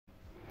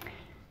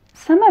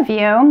Some of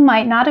you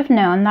might not have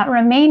known that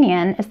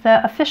Romanian is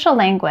the official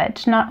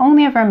language not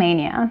only of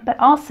Romania, but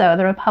also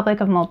the Republic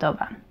of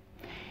Moldova.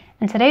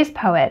 And today's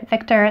poet,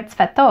 Victor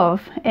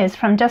Tvetov, is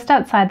from just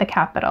outside the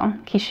capital,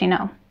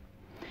 Chișinău.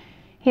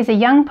 He's a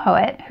young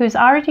poet who's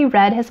already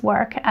read his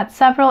work at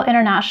several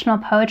international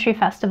poetry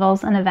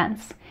festivals and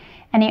events,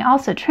 and he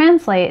also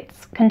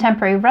translates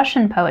contemporary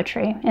Russian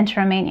poetry into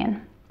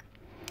Romanian.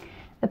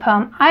 The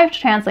poem I've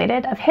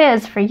translated of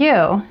his for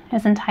you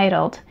is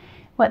entitled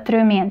What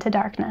Threw Me into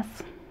Darkness.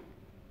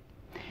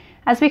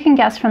 As we can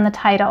guess from the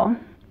title,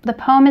 the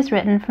poem is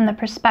written from the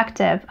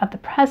perspective of the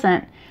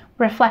present,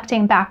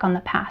 reflecting back on the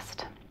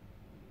past.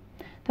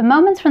 The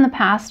moments from the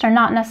past are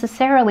not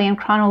necessarily in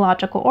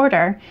chronological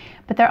order,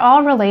 but they're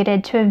all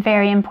related to a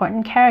very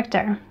important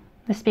character,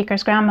 the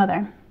speaker's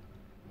grandmother.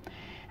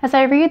 As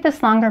I read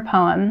this longer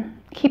poem,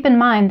 keep in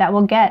mind that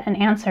we'll get an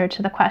answer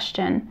to the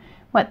question,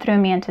 what threw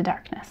me into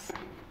darkness?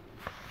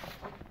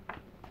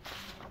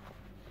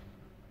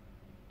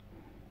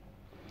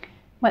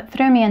 What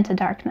threw me into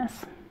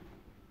darkness?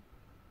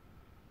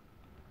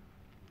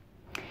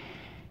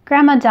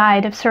 Grandma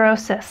died of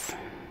cirrhosis,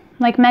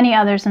 like many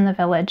others in the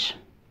village,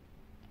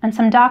 and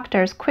some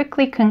doctors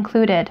quickly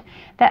concluded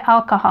that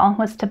alcohol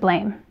was to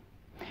blame,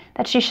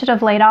 that she should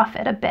have laid off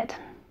it a bit,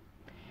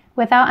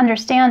 without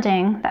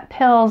understanding that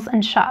pills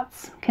and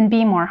shots can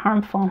be more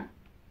harmful.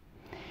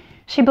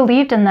 She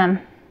believed in them,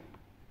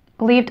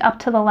 believed up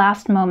to the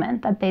last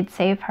moment that they'd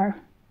save her.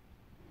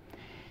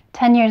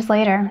 10 years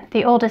later,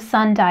 the oldest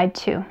son died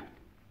too,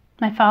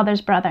 my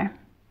father's brother.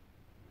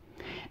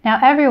 Now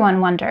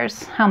everyone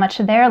wonders how much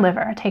their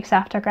liver takes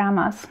after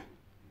grandma's,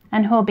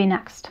 and who'll be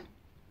next.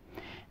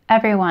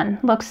 Everyone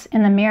looks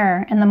in the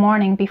mirror in the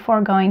morning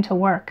before going to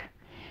work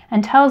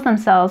and tells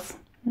themselves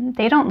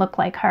they don't look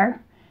like her,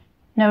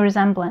 no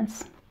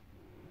resemblance.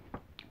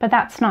 But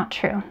that's not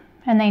true,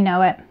 and they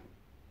know it.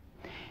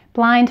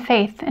 Blind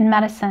faith in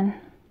medicine,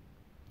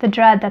 the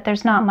dread that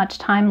there's not much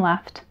time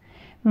left,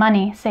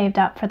 money saved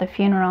up for the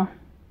funeral.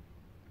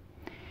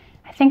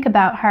 I think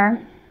about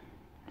her,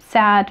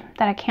 sad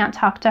that I can't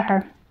talk to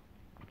her.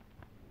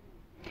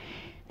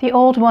 The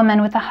old woman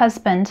with a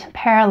husband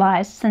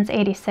paralyzed since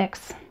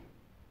 '86.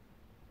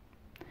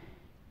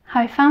 How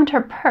I found her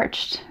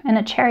perched in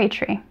a cherry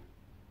tree.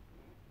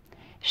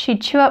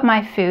 She'd chew up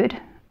my food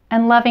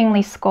and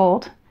lovingly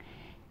scold,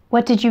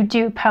 "What did you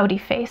do, pouty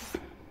face?"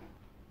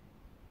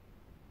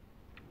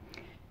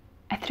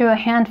 I threw a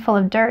handful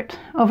of dirt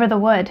over the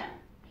wood,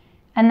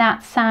 and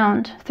that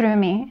sound threw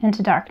me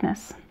into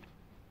darkness.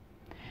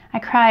 I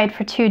cried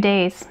for 2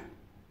 days.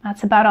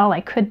 That's about all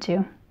I could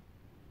do.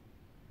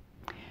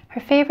 Her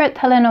favorite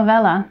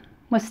telenovela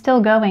was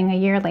still going a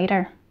year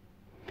later,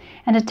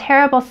 and a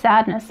terrible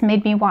sadness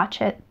made me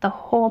watch it the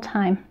whole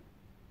time.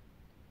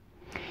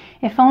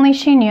 If only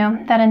she knew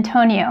that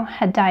Antonio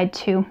had died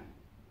too,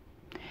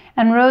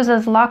 and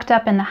Rosa's locked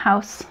up in the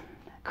house,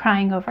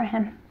 crying over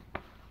him.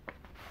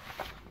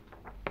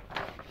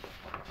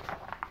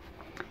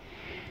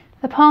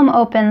 The poem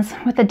opens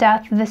with the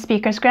death of the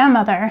speaker's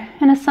grandmother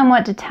in a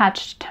somewhat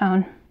detached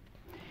tone.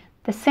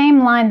 The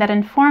same line that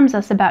informs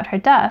us about her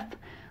death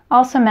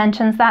also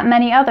mentions that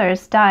many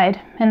others died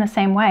in the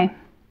same way.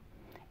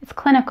 It's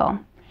clinical,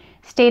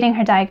 stating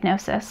her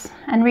diagnosis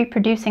and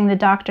reproducing the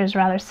doctor's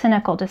rather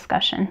cynical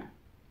discussion.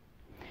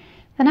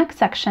 The next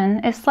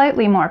section is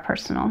slightly more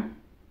personal.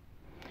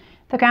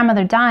 The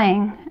grandmother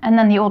dying and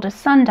then the oldest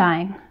son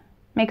dying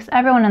makes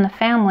everyone in the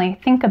family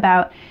think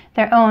about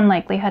their own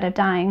likelihood of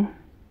dying.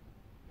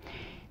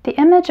 The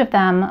image of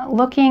them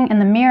looking in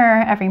the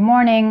mirror every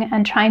morning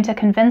and trying to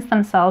convince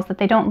themselves that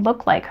they don't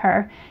look like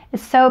her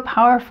is so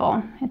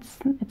powerful.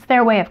 It's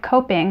their way of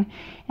coping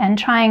and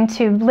trying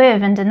to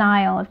live in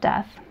denial of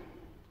death.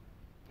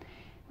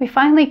 We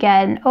finally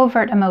get an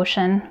overt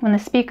emotion when the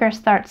speaker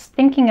starts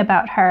thinking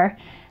about her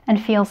and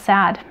feels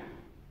sad.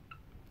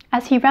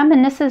 As he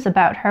reminisces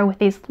about her with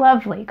these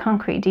lovely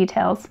concrete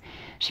details,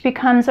 she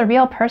becomes a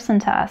real person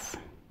to us.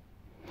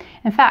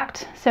 In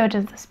fact, so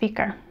does the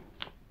speaker.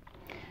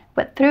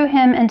 What threw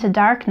him into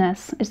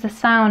darkness is the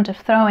sound of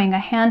throwing a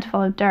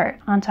handful of dirt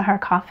onto her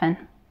coffin,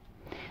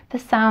 the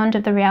sound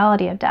of the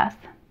reality of death.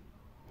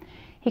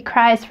 He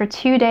cries for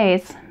 2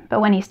 days, but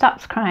when he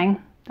stops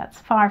crying, that's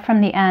far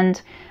from the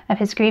end of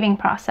his grieving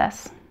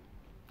process.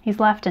 He's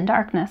left in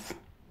darkness.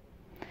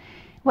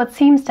 What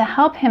seems to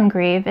help him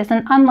grieve is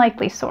an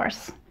unlikely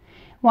source,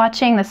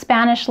 watching the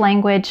Spanish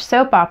language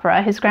soap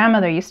opera his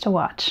grandmother used to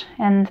watch,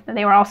 and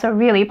they were also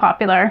really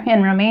popular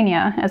in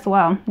Romania as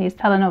well, these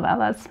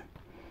telenovelas.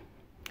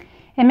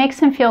 It makes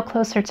him feel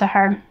closer to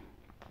her.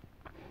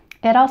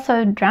 It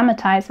also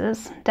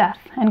dramatizes death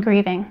and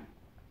grieving.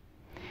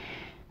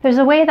 There's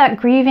a way that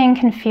grieving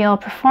can feel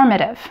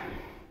performative,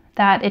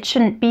 that it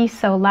shouldn't be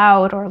so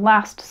loud or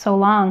last so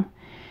long,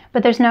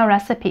 but there's no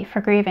recipe for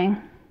grieving.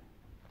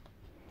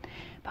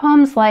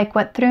 Poems like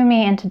What Threw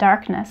Me into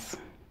Darkness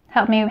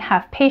help me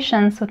have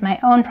patience with my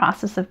own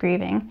process of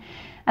grieving,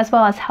 as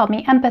well as help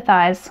me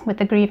empathize with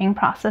the grieving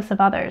process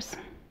of others.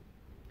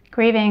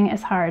 Grieving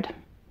is hard.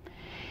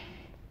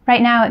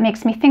 Right now, it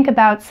makes me think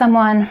about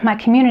someone my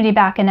community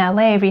back in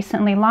LA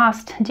recently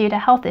lost due to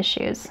health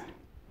issues.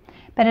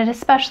 But it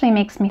especially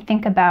makes me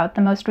think about the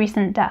most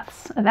recent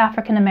deaths of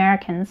African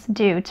Americans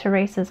due to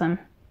racism.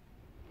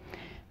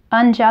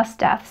 Unjust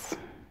deaths,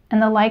 and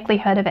the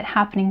likelihood of it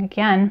happening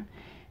again,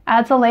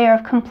 adds a layer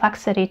of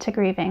complexity to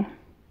grieving.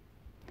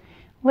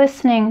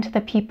 Listening to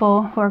the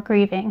people who are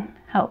grieving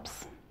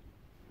helps.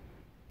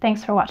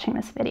 Thanks for watching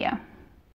this video.